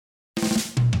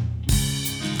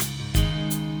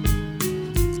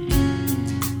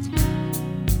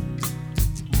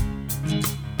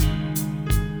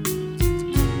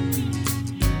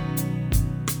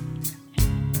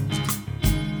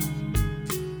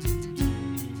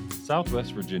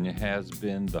Southwest Virginia has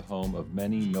been the home of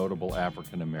many notable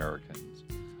African Americans.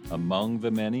 Among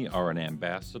the many are an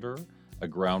ambassador, a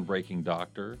groundbreaking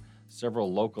doctor,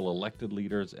 several local elected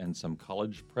leaders, and some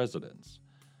college presidents.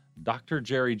 Dr.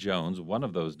 Jerry Jones, one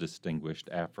of those distinguished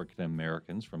African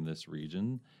Americans from this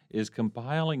region, is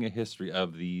compiling a history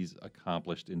of these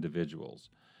accomplished individuals.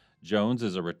 Jones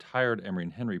is a retired Emory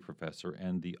and Henry professor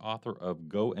and the author of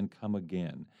Go and Come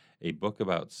Again, a book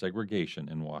about segregation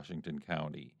in Washington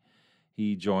County.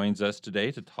 He joins us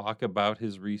today to talk about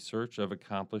his research of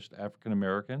accomplished African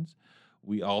Americans.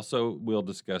 We also will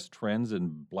discuss trends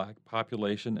in Black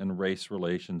population and race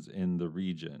relations in the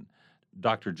region.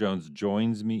 Dr. Jones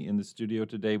joins me in the studio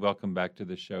today. Welcome back to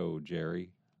the show,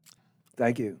 Jerry.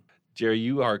 Thank you. Jerry,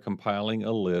 you are compiling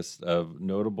a list of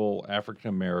notable African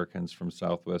Americans from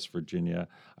Southwest Virginia.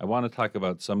 I want to talk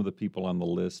about some of the people on the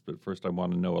list, but first I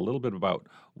want to know a little bit about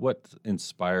what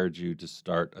inspired you to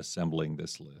start assembling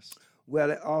this list.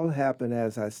 Well, it all happened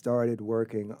as I started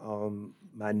working on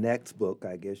my next book,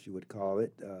 I guess you would call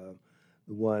it, the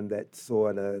one that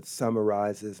sort of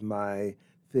summarizes my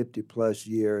 50-plus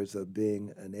years of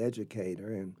being an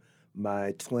educator and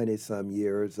my 20-some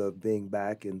years of being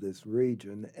back in this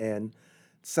region. And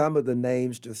some of the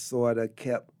names just sort of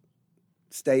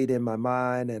stayed in my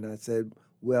mind, and I said,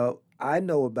 well, I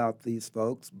know about these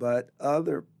folks, but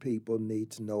other people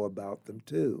need to know about them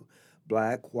too.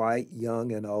 Black, white,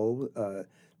 young, and old,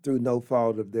 through no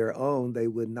fault of their own, they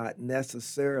would not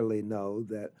necessarily know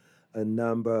that a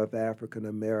number of African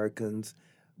Americans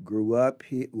grew up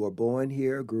here, were born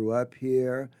here, grew up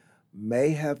here, may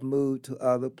have moved to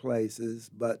other places,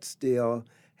 but still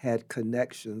had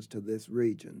connections to this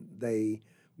region. They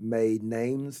made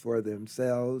names for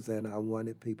themselves, and I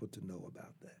wanted people to know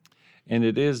about that. And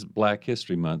it is Black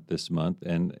History Month this month,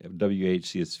 and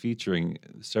WHC is featuring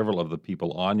several of the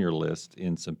people on your list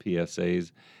in some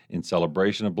PSAs in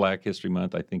celebration of Black History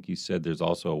Month. I think you said there's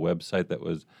also a website that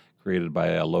was created by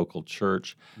a local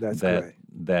church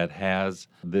that has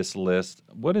this list.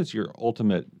 What is your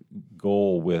ultimate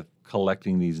goal with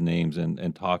collecting these names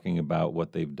and talking about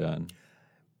what they've done?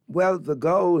 Well, the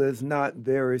goal is not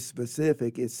very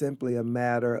specific. It's simply a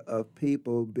matter of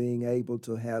people being able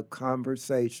to have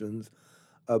conversations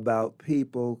about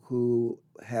people who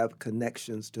have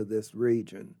connections to this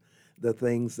region, the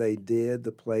things they did,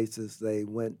 the places they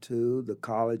went to, the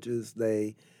colleges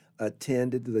they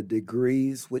attended, the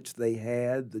degrees which they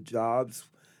had, the jobs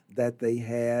that they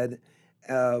had.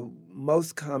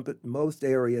 Most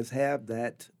areas have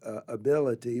that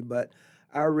ability, but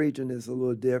our region is a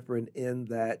little different in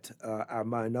that our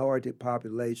minority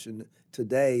population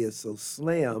today is so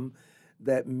slim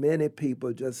that many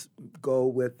people just go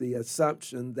with the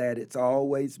assumption that it's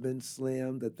always been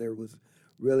slim, that there was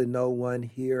really no one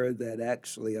here that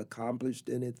actually accomplished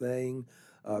anything.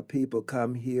 People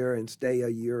come here and stay a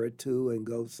year or two and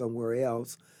go somewhere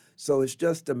else. So it's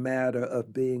just a matter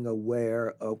of being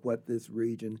aware of what this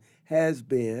region has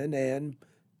been and,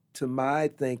 to my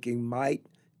thinking, might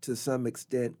to some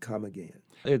extent come again.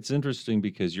 It's interesting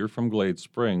because you're from Glade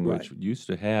Spring, which used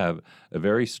to have a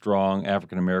very strong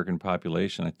African-American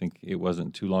population. I think it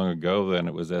wasn't too long ago then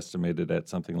it was estimated at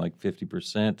something like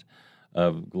 50%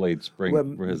 of Glade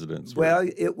Spring residents. Well,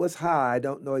 it was high. I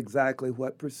don't know exactly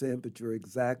what percent, but you're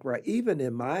exactly right. Even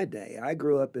in my day, I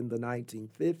grew up in the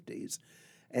 1950s,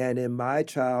 and in my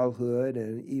childhood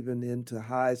and even into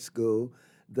high school,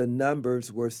 the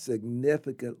numbers were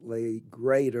significantly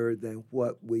greater than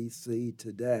what we see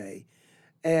today.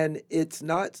 And it's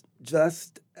not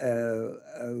just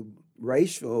a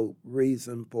racial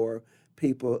reason for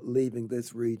people leaving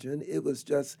this region. It was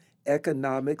just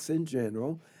economics in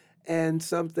general and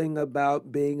something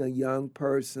about being a young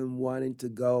person wanting to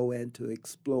go and to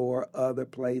explore other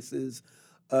places,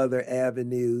 other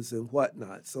avenues and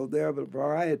whatnot. So there are a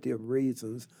variety of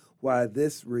reasons why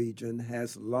this region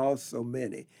has lost so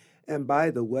many. And by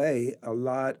the way, a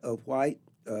lot of white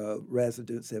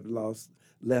residents have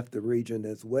left the region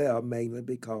as well, mainly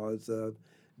because of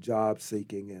job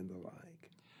seeking and the like.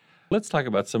 Let's talk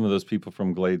about some of those people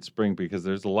from Glade Spring because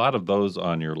there's a lot of those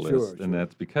on your list, and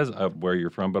that's because of where you're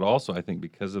from, but also I think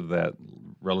because of that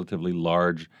relatively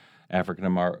large African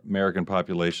American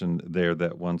population there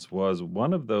that once was.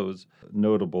 One of those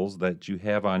notables that you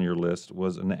have on your list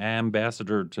was an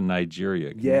ambassador to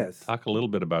Nigeria. Can you talk a little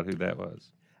bit about who that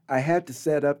was? I had to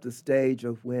set up the stage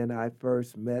of when I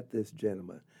first met this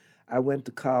gentleman. I went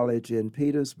to college in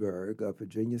Petersburg,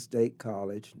 Virginia State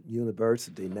College,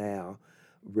 University now,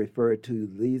 referred to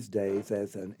these days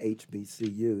as an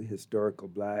HBCU, Historical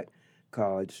Black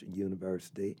College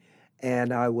University.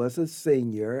 And I was a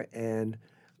senior, and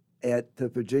at the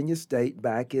Virginia State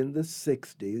back in the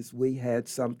 60s, we had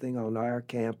something on our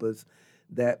campus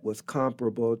that was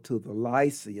comparable to the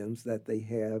lyceums that they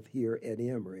have here at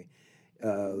Emory.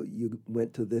 You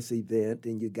went to this event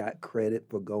and you got credit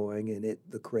for going, and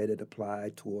the credit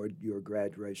applied toward your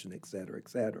graduation, et cetera, et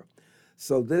cetera.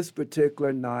 So this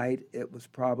particular night, it was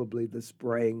probably the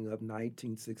spring of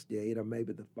 1968 or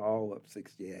maybe the fall of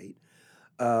 68.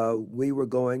 We were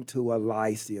going to a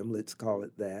lyceum, let's call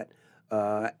it that,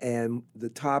 and the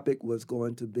topic was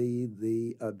going to be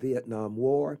the Vietnam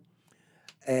War.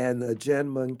 And a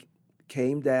gentleman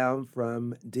came down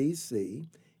from D.C.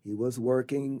 He was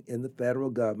working in the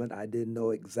federal government. I didn't know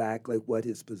exactly what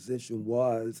his position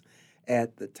was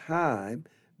at the time.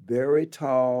 Very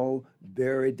tall,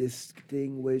 very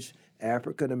distinguished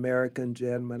African-American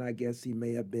gentleman. I guess he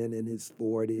may have been in his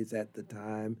 40s at the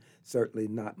time, certainly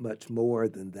not much more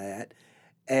than that.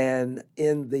 And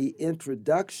in the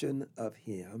introduction of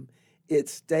him, it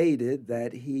stated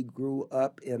that he grew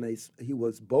up he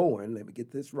was born, let me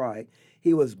get this right,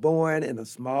 he was born in a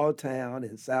small town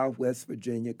in southwest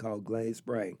Virginia called Glade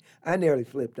Spring. I nearly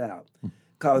flipped out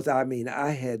because, I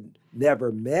had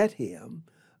never met him,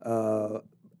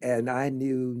 and I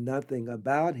knew nothing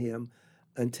about him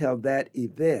until that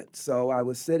event. So I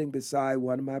was sitting beside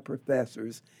one of my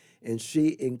professors, and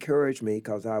she encouraged me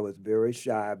because I was very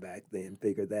shy back then,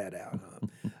 figure that out,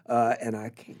 huh? And I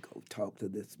can't go talk to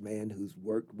this man who's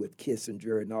worked with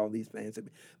Kissinger and all these fans.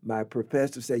 My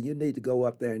professor said, you need to go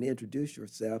up there and introduce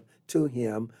yourself to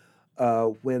him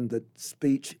when the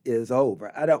speech is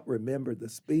over. I don't remember the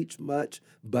speech much,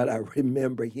 but I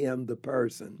remember him, the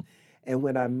person. And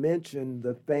when I mentioned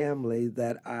the family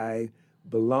that I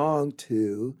belonged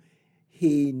to,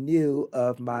 he knew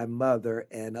of my mother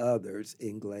and others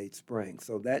in Glade Springs.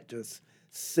 So that just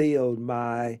sealed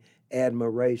my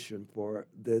admiration for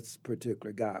this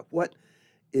particular guy. What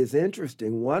is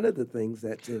interesting, one of the things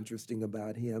that's interesting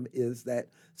about him is that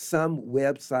some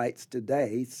websites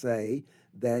today say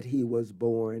that he was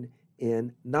born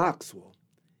in Knoxville.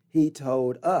 He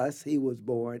told us he was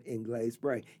born in Glade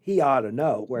Springs. He ought to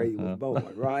know where he was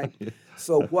born, right?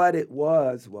 So what it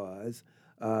was,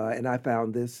 and I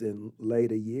found this in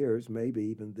later years, maybe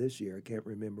even this year, I can't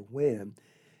remember when,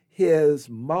 his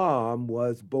mom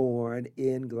was born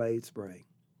in Glade Spring.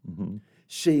 Mm-hmm.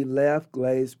 She left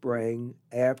Glade Spring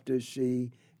after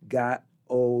she got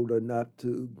old enough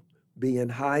to be in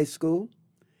high school.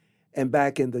 And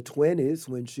back in the 20s,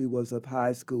 when she was of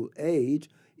high school age,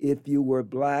 if you were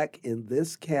black in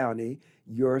this county,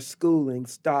 your schooling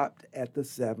stopped at the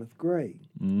 7th grade.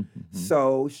 Mm-hmm.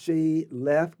 So she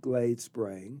left Glade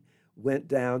Spring, went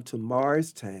down to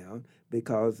Morristown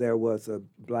because there was a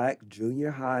black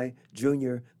junior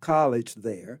college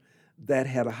there that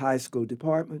had a high school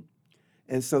department.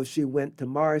 And so she went to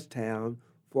Morristown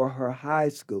for her high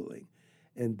schooling.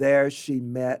 And there she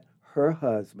met her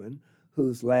husband,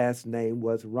 whose last name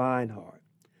was Reinhardt.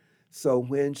 So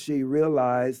when she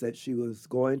realized that she was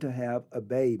going to have a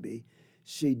baby,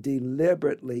 she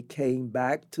deliberately came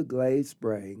back to Glade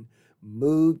Spring,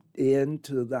 moved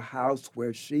into the house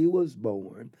where she was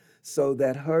born so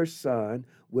that her son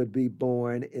would be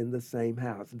born in the same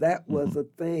house. That was a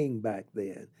thing back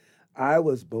then. I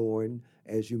was born,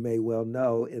 as you may well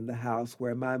know, in the house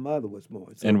where my mother was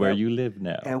born. So and where you live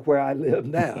now. And where I live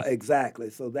now, exactly.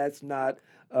 So that's not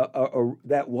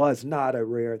that was not a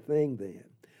rare thing then.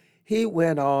 He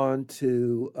went on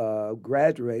to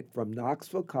graduate from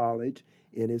Knoxville College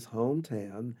in his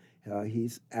hometown.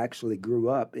 He's actually grew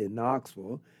up in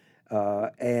Knoxville.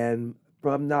 And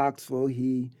from Knoxville,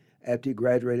 after he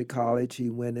graduated college, he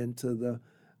went into the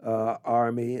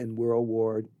Army in World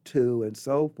War II and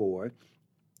so forth.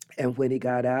 And when he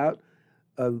got out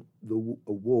of the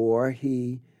war,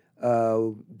 he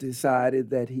decided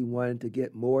that he wanted to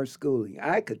get more schooling.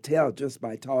 I could tell just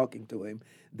by talking to him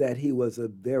that he was a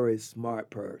very smart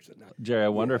person. Jerry, I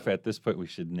wonder if at this point we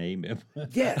should name him.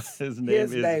 Yes, his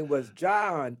name was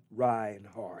John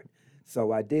Reinhardt.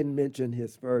 So I didn't mention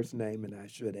his first name, and I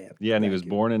should have. Yeah, and he was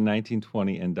born in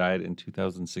 1920 and died in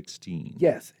 2016.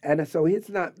 Yes, and so he's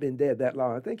not been dead that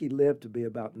long. I think he lived to be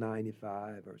about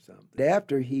 95 or something.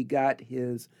 After he got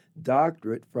his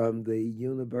doctorate from the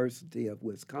University of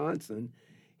Wisconsin,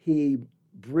 he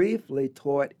briefly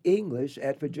taught English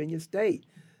at Virginia State.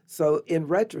 So in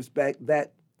retrospect,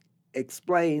 that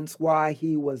explains why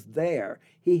he was there.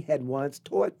 He had once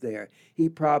taught there. He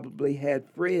probably had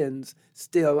friends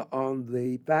still on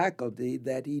the faculty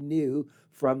that he knew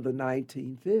from the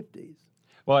 1950s.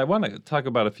 Well, I want to talk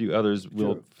about a few others.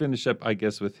 We'll Sure. finish up, I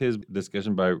guess, with his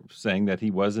discussion by saying that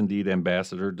he was indeed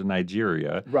ambassador to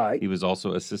Nigeria. Right. He was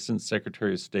also Assistant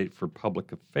Secretary of State for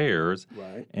Public Affairs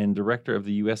Right. and Director of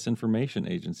the U.S. Information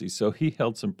Agency. So he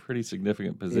held some pretty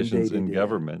significant positions Indeed, he in did.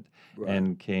 government Right.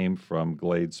 and came from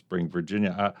Glade Spring,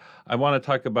 Virginia. I want to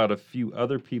talk about a few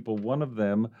other people. One of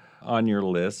them on your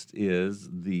list is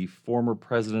the former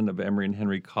president of Emory and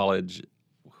Henry College.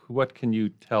 What can you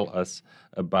tell us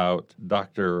about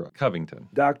Dr. Covington?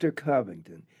 Dr.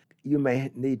 Covington. You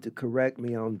may need to correct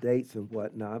me on dates and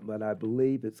whatnot, but I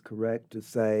believe it's correct to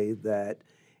say that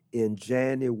in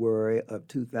January of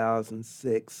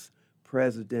 2006,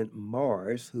 President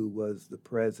Morris, who was the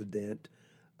president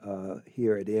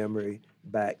here at Emory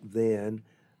back then,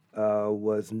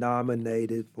 was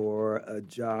nominated for a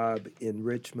job in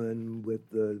Richmond with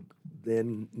the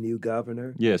then new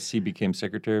governor. Yes, he became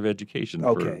Secretary of Education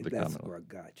Okay, for the that's Commonwealth. where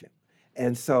I got you.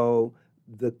 And so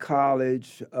the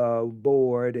college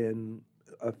board and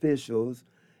officials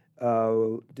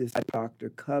decided Dr.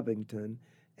 Covington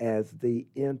as the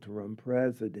interim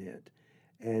president.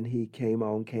 And he came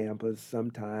on campus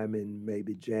sometime in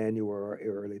maybe January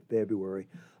or early February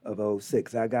of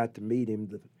 '06. I got to meet him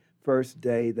the first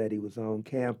day that he was on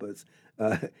campus.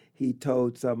 He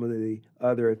told some of the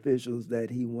other officials that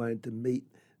he wanted to meet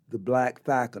the black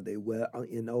faculty. Well,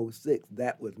 in '06,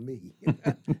 that was me.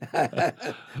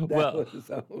 Well,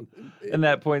 was on. And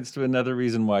that points to another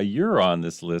reason why you're on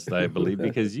this list, I believe,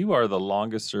 because you are the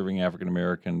longest serving African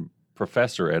American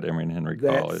professor at Emory and Henry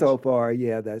College. So far,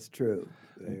 yeah, that's true.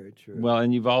 Very true. Well,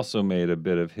 and you've also made a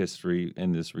bit of history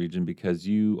in this region because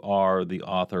you are the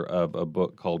author of a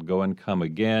book called Go and Come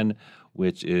Again,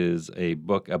 which is a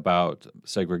book about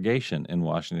segregation in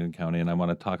Washington County. And I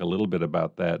want to talk a little bit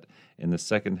about that in the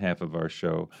second half of our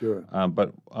show. Sure.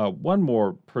 But one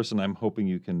more person I'm hoping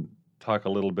you can talk a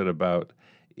little bit about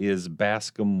is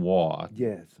Bascom Waugh.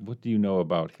 Yes. What do you know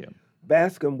about him?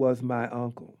 Bascom was my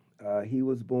uncle. He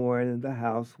was born in the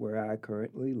house where I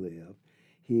currently live.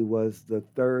 He was the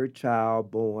third child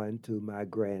born to my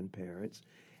grandparents.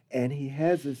 And he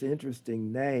has this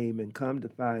interesting name, and come to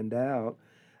find out,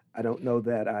 I don't know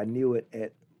that I knew it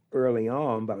at early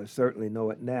on, but I certainly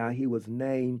know it now. He was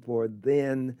named for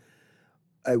then,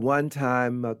 at one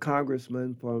time, a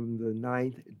congressman from the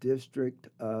 9th District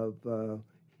of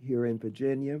here in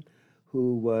Virginia,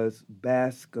 who was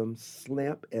Bascom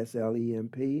Slemp,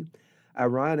 S-L-E-M-P.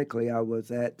 Ironically, I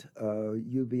was at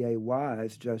UVA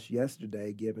Wise just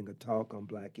yesterday giving a talk on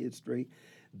Black history.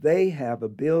 They have a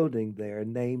building there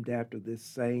named after this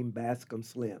same Bascom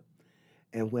Slemp.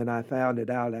 And when I found it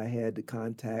out, I had to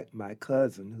contact my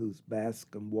cousin, who's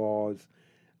Bascom Waugh's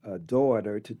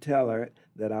daughter, to tell her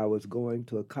that I was going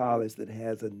to a college that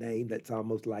has a name that's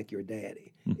almost like your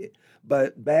daddy.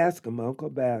 But Bascom, Uncle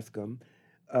Bascom,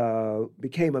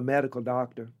 became a medical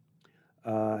doctor.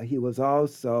 He was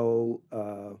also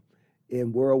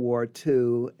in World War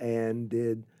II and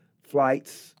did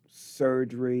flights,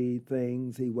 surgery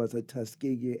things. He was a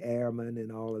Tuskegee Airman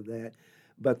and all of that.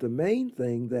 But the main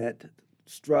thing that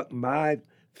struck my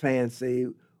fancy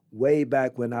way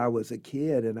back when I was a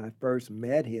kid and I first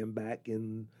met him back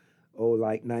in,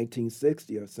 like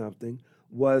 1960 or something,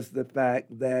 was the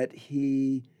fact that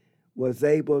he was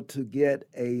able to get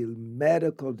a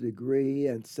medical degree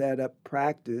and set up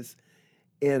practice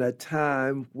in a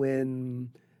time when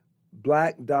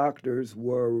Black doctors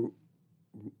were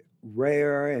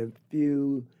rare and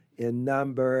few in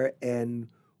number and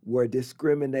were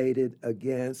discriminated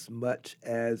against, much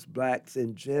as Blacks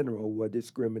in general were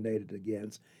discriminated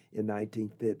against in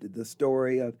 1950. The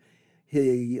story of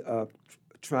he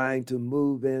trying to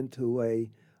move into a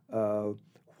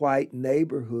white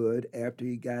neighborhood after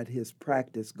he got his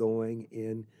practice going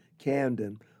in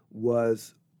Camden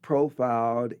was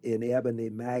profiled in Ebony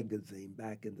magazine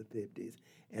back in the 50s.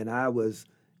 And I was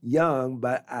young,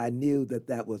 but I knew that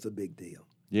that was a big deal.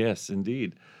 Yes,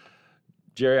 indeed.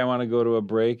 Jerry, I want to go to a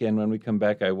break, and when we come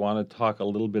back, I want to talk a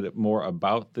little bit more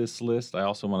about this list. I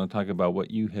also want to talk about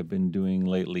what you have been doing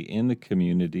lately in the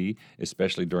community,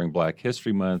 especially during Black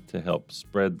History Month, to help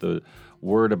spread the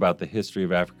word about the history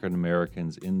of African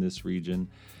Americans in this region.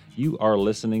 You are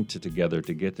listening to Together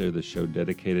to Get There, the show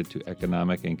dedicated to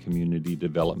economic and community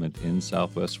development in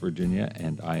Southwest Virginia,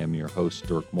 and I am your host,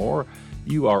 Dirk Moore.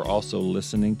 You are also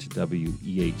listening to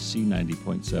WEHC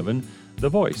 90.7, the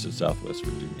voice of Southwest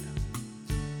Virginia.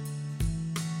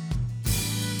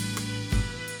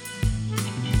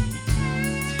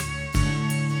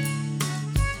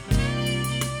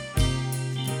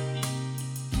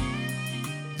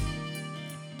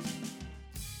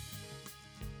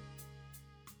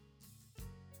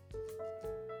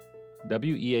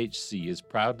 WEHC is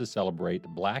proud to celebrate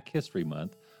Black History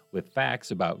Month with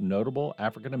facts about notable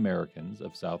African Americans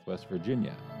of Southwest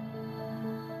Virginia.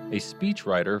 A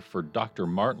speechwriter for Dr.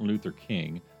 Martin Luther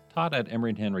King taught at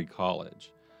Emory and Henry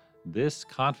College. This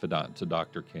confidant to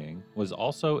Dr. King was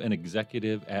also an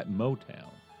executive at Motown.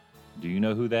 Do you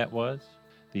know who that was?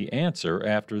 The answer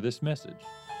after this message.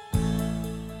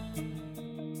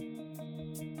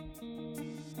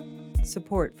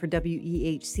 Support for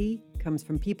WEHC comes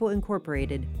from People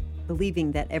Incorporated,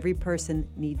 believing that every person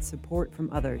needs support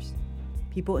from others.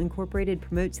 People Incorporated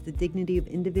promotes the dignity of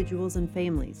individuals and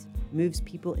families, moves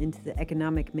people into the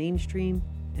economic mainstream,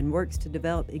 and works to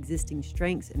develop existing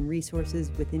strengths and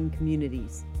resources within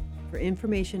communities. For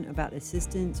information about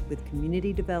assistance with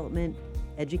community development,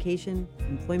 education,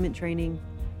 employment training,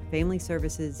 family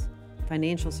services,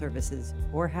 financial services,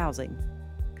 or housing,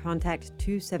 contact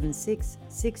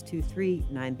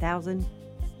 276-623-9000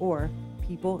 or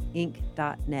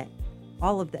peopleinc.net.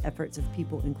 All of the efforts of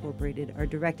People Incorporated are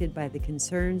directed by the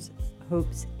concerns,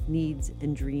 hopes, needs,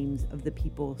 and dreams of the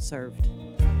people served.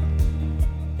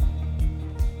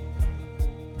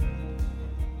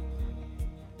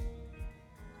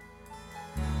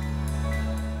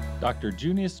 Dr.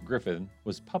 Junius Griffin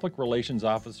was public relations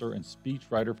officer and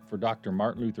speechwriter for Dr.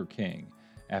 Martin Luther King.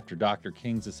 After Dr.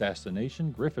 King's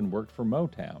assassination, Griffin worked for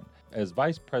Motown as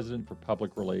vice president for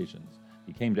public relations.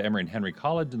 He came to Emory and Henry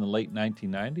College in the late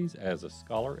 1990s as a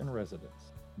scholar in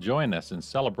residence. Join us in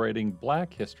celebrating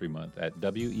Black History Month at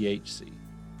WEHC.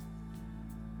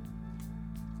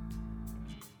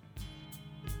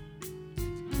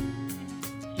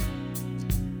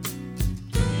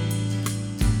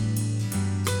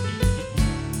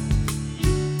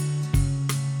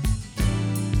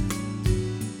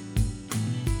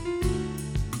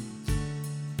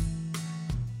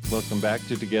 Welcome back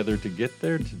to Together to Get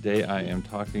There. Today I am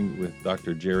talking with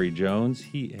Dr. Jerry Jones.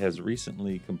 He has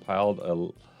recently compiled a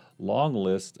long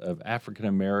list of African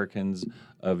Americans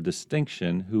of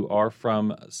distinction who are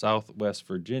from Southwest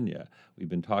Virginia. We've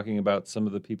been talking about some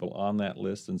of the people on that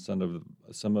list and some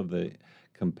of the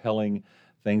compelling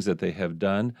things that they have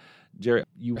done. Jerry,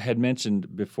 you had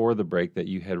mentioned before the break that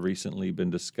you had recently been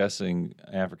discussing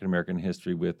African American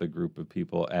history with a group of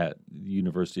people at the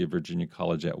University of Virginia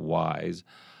College at Wise.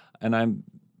 And I've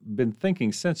been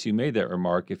thinking since you made that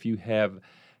remark, if you have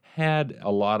had a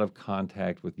lot of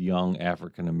contact with young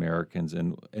African Americans,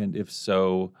 and if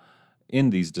so,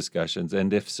 in these discussions,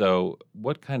 and if so,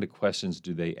 what kind of questions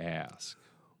do they ask?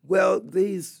 Well,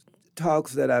 these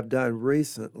talks that I've done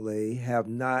recently have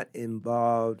not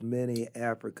involved many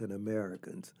African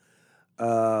Americans.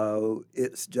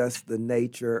 It's just the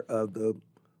nature of the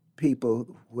people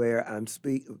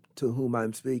to whom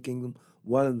I'm speaking.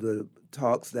 One of the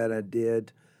talks that I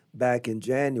did back in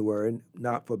January,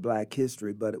 not for Black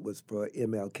History, but it was for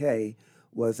MLK,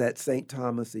 was at St.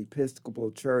 Thomas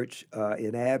Episcopal Church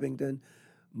in Abingdon.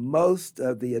 Most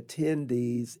of the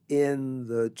attendees in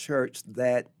the church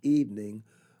that evening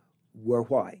were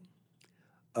white.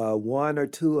 One or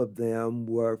two of them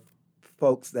were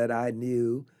folks that I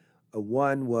knew.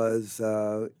 One was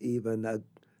two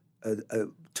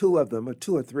of them, or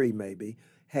two or three maybe,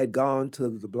 had gone to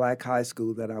the Black high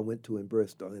school that I went to in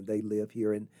Bristol, and they live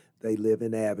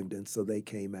in Abingdon, so they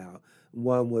came out.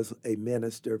 One was a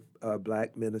minister, a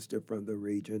Black minister from the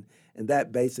region, and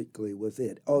that basically was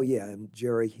it. Oh yeah, and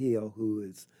Jerry Hill, who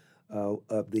is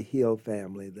of the Hill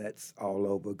family, that's all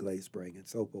over Glacebring and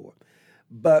so forth.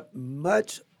 But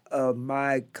much of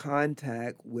my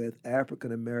contact with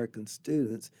African American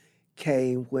students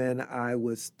came when I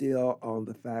was still on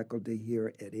the faculty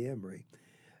here at Emory,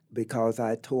 because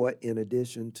I taught, in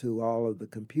addition to all of the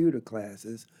computer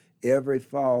classes, every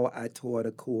fall I taught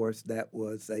a course that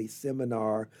was a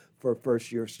seminar for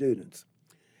first-year students.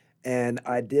 And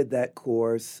I did that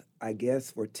course, I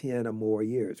guess, for 10 or more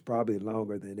years, probably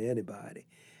longer than anybody.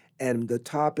 And the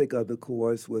topic of the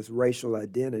course was racial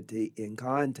identity in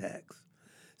context.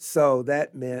 So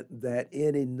that meant that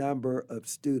any number of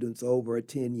students over a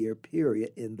 10-year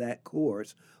period in that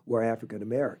course were African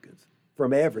Americans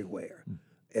from everywhere.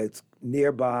 It's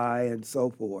nearby and so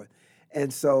forth.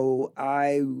 And so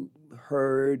I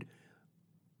heard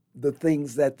the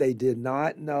things that they did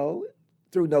not know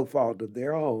through no fault of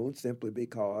their own, simply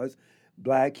because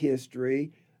Black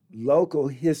history, local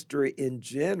history in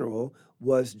general,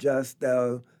 was just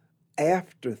an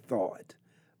afterthought.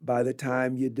 By the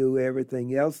time you do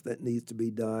everything else that needs to be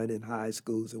done in high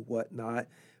schools and whatnot,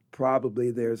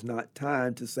 probably there's not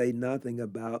time to say nothing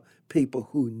about people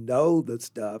who know the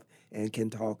stuff and can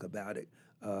talk about it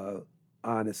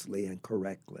honestly and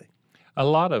correctly. A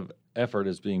lot of effort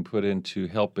is being put into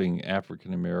helping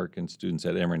African American students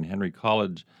at Emory and Henry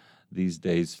College these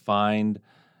days find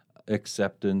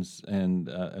acceptance and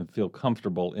feel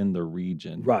comfortable in the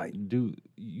region. Right. Do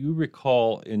you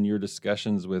recall in your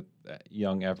discussions with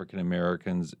young African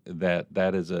Americans that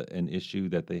that is an issue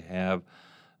that they have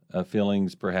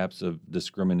feelings perhaps of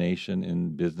discrimination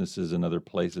in businesses and other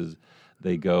places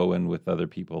they go and with other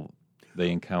people they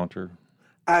encounter?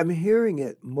 I'm hearing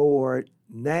it more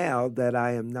now that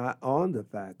I am not on the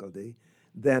faculty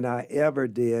than I ever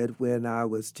did when I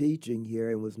was teaching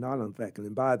here and was not on faculty.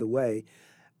 And by the way,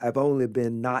 I've only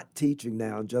been not teaching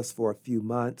now just for a few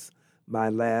months. My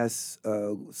last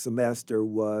semester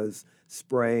was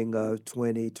spring of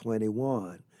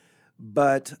 2021.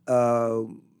 But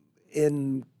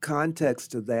in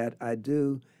context to that, I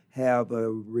do have a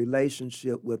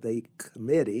relationship with a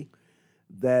committee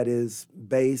that is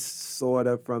based sort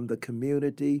of from the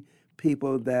community,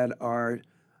 people that are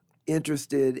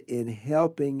interested in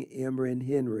helping Emory and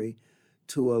Henry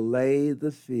to allay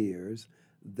the fears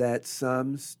that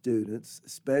some students,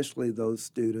 especially those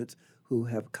students who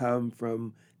have come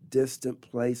from distant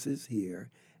places here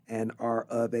and are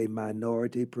of a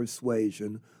minority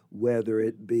persuasion, whether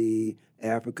it be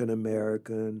African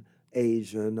American,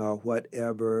 Asian, or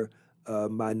whatever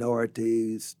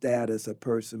minority status a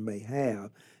person may have,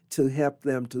 to help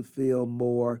them to feel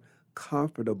more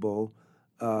comfortable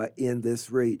in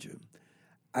this region.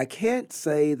 I can't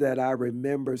say that I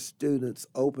remember students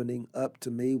opening up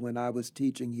to me when I was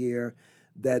teaching here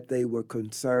that they were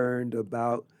concerned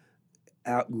about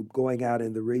going out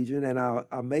in the region. And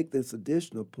I'll make this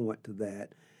additional point to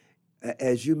that.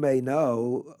 As you may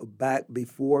know, back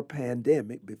before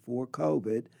pandemic, before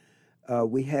COVID,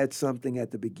 we had something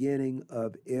at the beginning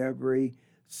of every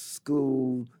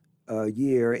school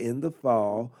year in the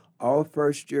fall. All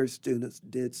first-year students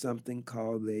did something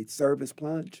called a service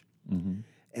plunge. Mm-hmm.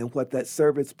 And what that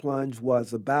service plunge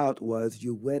was about was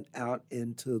you went out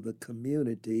into the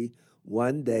community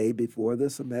one day before the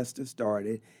semester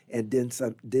started and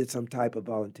did some type of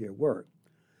volunteer work.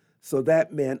 So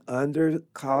that meant under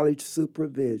college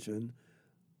supervision,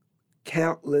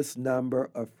 countless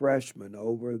number of freshmen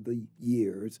over the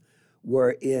years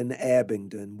were in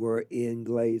Abingdon, were in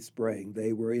Glade Spring,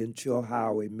 they were in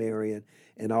Chilhowie, Marion,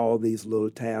 and all these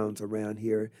little towns around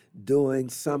here doing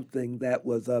something that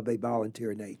was of a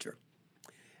volunteer nature.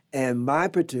 And my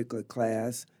particular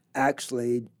class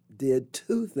actually did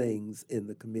two things in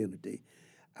the community.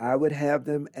 I would have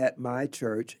them at my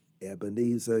church,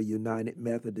 Ebenezer United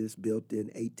Methodist, built in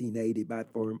 1880 by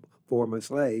former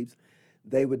slaves.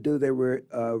 They would do their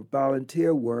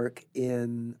volunteer work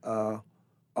in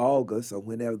August or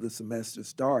whenever the semester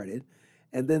started,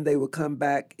 and then they would come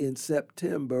back in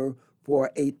September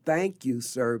for a thank you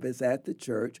service at the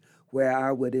church where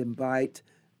I would invite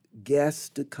guests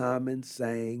to come and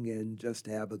sing and just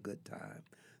have a good time.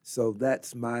 So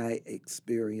that's my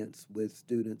experience with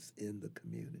students in the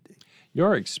community.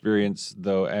 Your experience,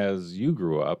 though, as you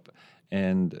grew up,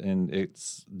 and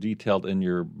it's detailed in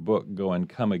your book, Go and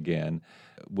Come Again,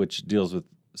 which deals with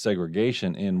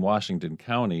segregation in Washington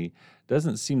County,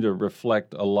 doesn't seem to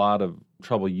reflect a lot of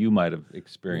trouble you might have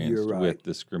experienced You're right. with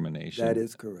discrimination. That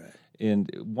is correct. And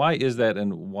why is that,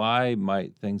 and why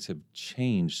might things have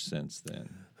changed since then?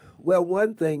 Well,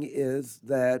 one thing is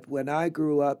that when I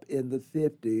grew up in the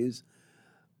 50s,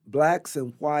 blacks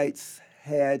and whites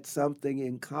had something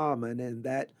in common, and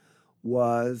that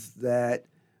was that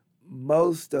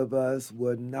most of us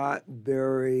were not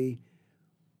very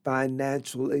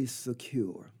financially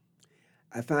secure.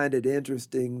 I find it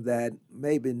interesting that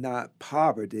maybe not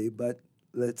poverty, but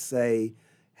let's say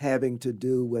having to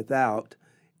do without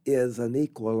is an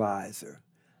equalizer.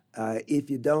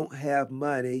 If you don't have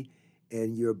money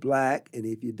and you're black, and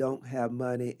if you don't have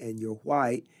money and you're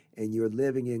white, and you're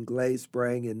living in Glade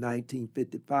Spring in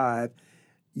 1955,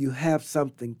 you have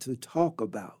something to talk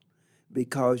about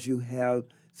because you have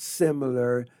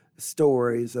similar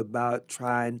stories about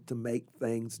trying to make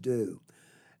things do.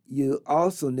 You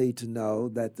also need to know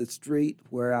that the street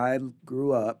where I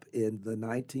grew up in the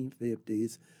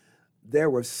 1950s, there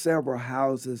were several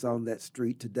houses on that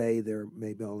street. Today, there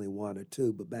may be only one or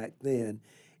two, but back then,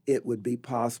 it would be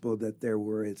possible that there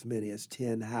were as many as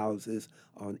 10 houses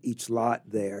on each lot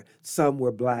there. Some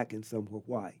were black and some were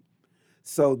white.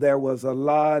 So there was a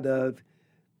lot of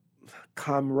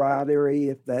camaraderie,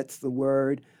 if that's the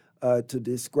word, to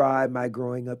describe my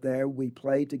growing up there. We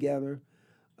played together.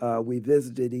 We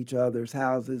visited each other's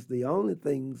houses. The only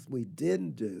things we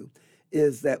didn't do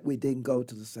is that we didn't go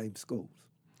to the same schools.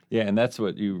 Yeah, and that's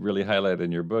what you really highlight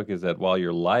in your book, is that while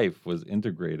your life was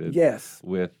integrated Yes.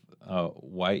 with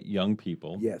white young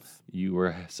people, Yes. you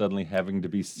were suddenly having to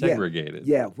be segregated.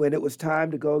 Yeah, when it was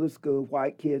time to go to school,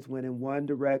 white kids went in one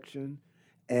direction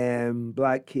and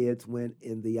black kids went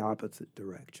in the opposite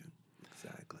direction.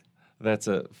 Exactly. That's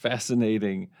a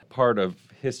fascinating part of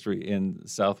history in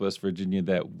Southwest Virginia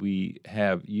that we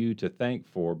have you to thank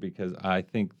for, because I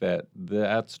think that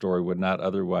that story would not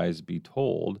otherwise be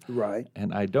told. Right.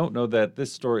 And I don't know that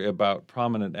this story about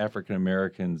prominent African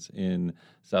Americans in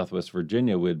Southwest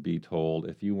Virginia would be told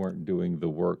if you weren't doing the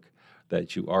work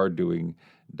that you are doing,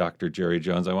 Dr. Jerry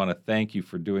Jones. I want to thank you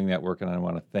for doing that work, and I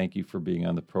want to thank you for being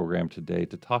on the program today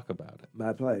to talk about it.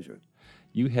 My pleasure.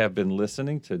 You have been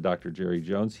listening to Dr. Jerry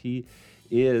Jones. He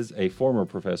is a former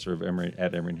professor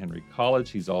at Emory-Henry College.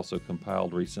 He's also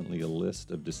compiled recently a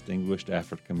list of distinguished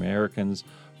African Americans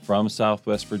from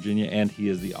Southwest Virginia, and he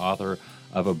is the author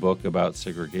of a book about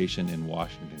segregation in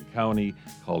Washington County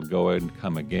called Go and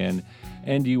Come Again.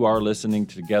 And you are listening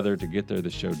Together to Get There, the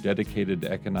show dedicated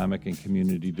to economic and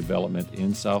community development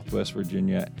in Southwest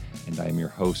Virginia. And I'm your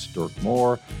host, Dirk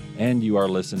Moore, and you are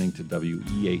listening to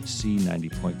WEHC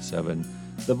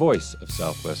 90.7, the voice of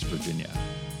Southwest Virginia.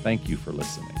 Thank you for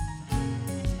listening.